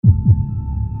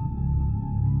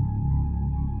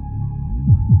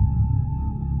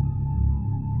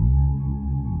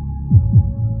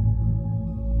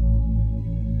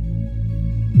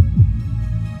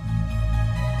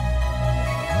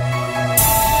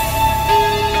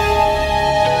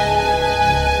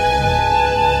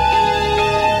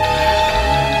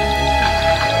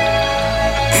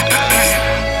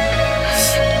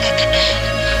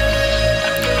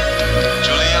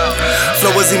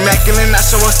Is immaculate, not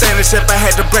so outstanding. If I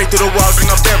had to break through the walls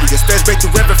and no barriers. Stairs break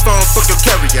through every phone, fuck your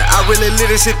carrier. I really lit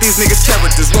this shit, these niggas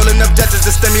characters. Rolling up judges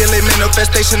to stimulate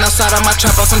manifestation outside of my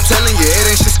trap house, I'm telling you, it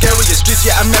ain't shit scary. The streets,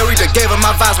 yeah, I married her. Gave her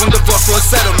my vibes, when divorced for a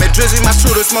settlement. Drizzy, my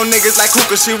shooter, smoke niggas like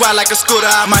hookah. She ride like a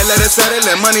scooter, I might let her settle.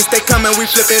 And money stay coming, we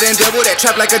flip it and double that.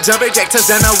 Trap like a jumper jack,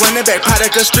 touchdown, I run it back.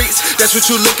 Product of streets, that's what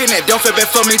you looking at. Don't feel bad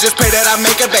for me, just pray that I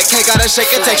make it back. Can't gotta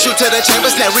shake it, take shoot to the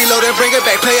chamber, snap, reload and bring it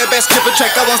back. Play it back, skip a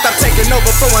track, I won't stop taking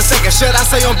over for 1 second. Should I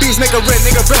say on beats, make a real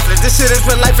nigga breathless? This shit is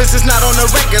real life, it's just not on the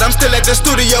record. I'm still at the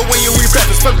studio when you read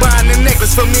breakfast. Fuck buying the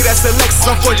necklace, for me that's a Lexus.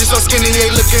 I'm 4G so skinny,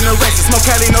 ain't looking arrested. Smoke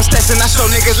Cali, no stressing, I show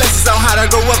niggas lessons on how to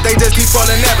go up, they just keep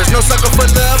falling average. No sucker for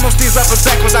love, most these rappers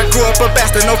backwards. I grew up a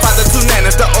bastard, no father, 2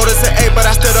 nanas. The oldest an 8, but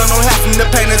I still don't know half from the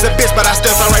pain is a bitch, but I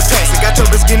still fall right past it. Got your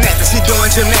bitch getting active, she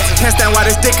doing gymnastics. Can't stand why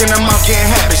this dick in her mouth getting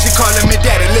happy. She calling me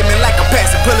daddy, living like a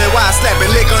pass it. Pull it while I slap it,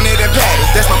 lick on it and pat it.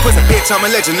 That's my pussy, bitch, I'm a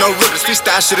legend, no rookies.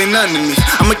 Freestyle shit ain't nothing to me.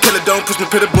 I'm a killer, don't push me,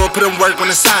 put a boy, put in work when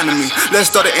it's signing me.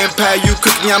 Let's start an empire, you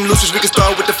cooking, I'm Lucius. We can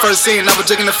start with the first scene. I was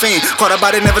jigging the fiend, caught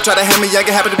about it, never try to hand me. I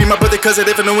get happy to be my brother, cause if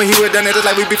I knew when he would've done it, it's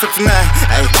like we be 59.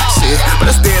 Ay, shit, but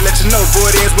I still let you know,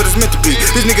 boy, it is what it's meant to be.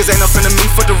 These niggas ain't no friend of me,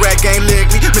 fuck the rap game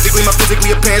legally. Mentally, my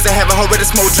physically appearance, I have a whole red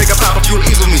smoke, drink, I pop a few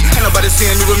ease with me. Ain't nobody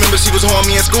seeing me, remember she was home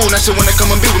me in school. Now she wanna come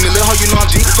and be with me, little hoe, you know I'm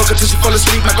G. Fuck her till she fall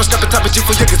asleep, microscopic top of G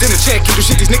for you, cause in the check, keep the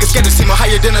shit, these niggas scared to see more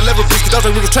higher than a level beast. Cause also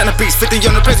we was trying to beast, 50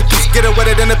 on the present piece, get her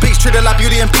wetter than a beach, treat her like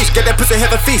beauty and beach, get that pussy,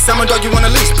 have a feast, I'm a dog you wanna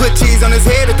leash, put cheese on his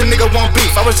head if the nigga want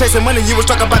beef. I was chasing money, you was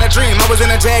talking about a dream, I was in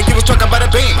a Jag, you was talking about a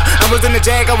beam. I was in the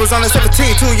Jag, I was on a 17,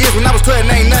 2 years when I was putting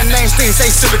ain't nothing, ain't steam. Say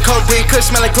sipping codeine, kush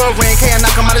smell like chlorine, can't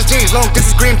knock 'em out his jeans, long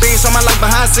distance green beans, on my life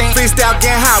behind scenes. Freestyle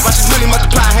getting high, watch his money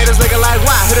multiply, haters looking like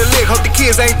why, hit a lick, hope the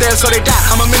kids ain't there so they die.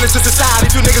 I'm a menace to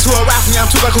society, few niggas who are ride for me, I'm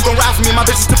too bad who gon' ride for me. My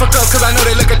bitches too fucked up, cause I know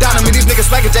they looking down on me. These niggas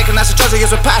slacking jack and I should trust it,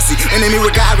 it's a posse. Enemy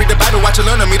with God, read the Bible, watch you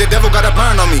learn on me. The devil got a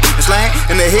burn on me, it's slang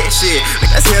and the hit shit.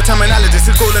 That's here terminology, it's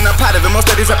cool and a pot of it. Most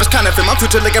of these rappers counterfeit, my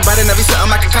future looking bright and every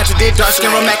something I can contradict. Dark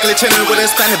skin, immaculate, chillin' with a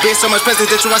Spanish bitch, so much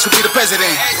presidential, I should be the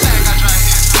president.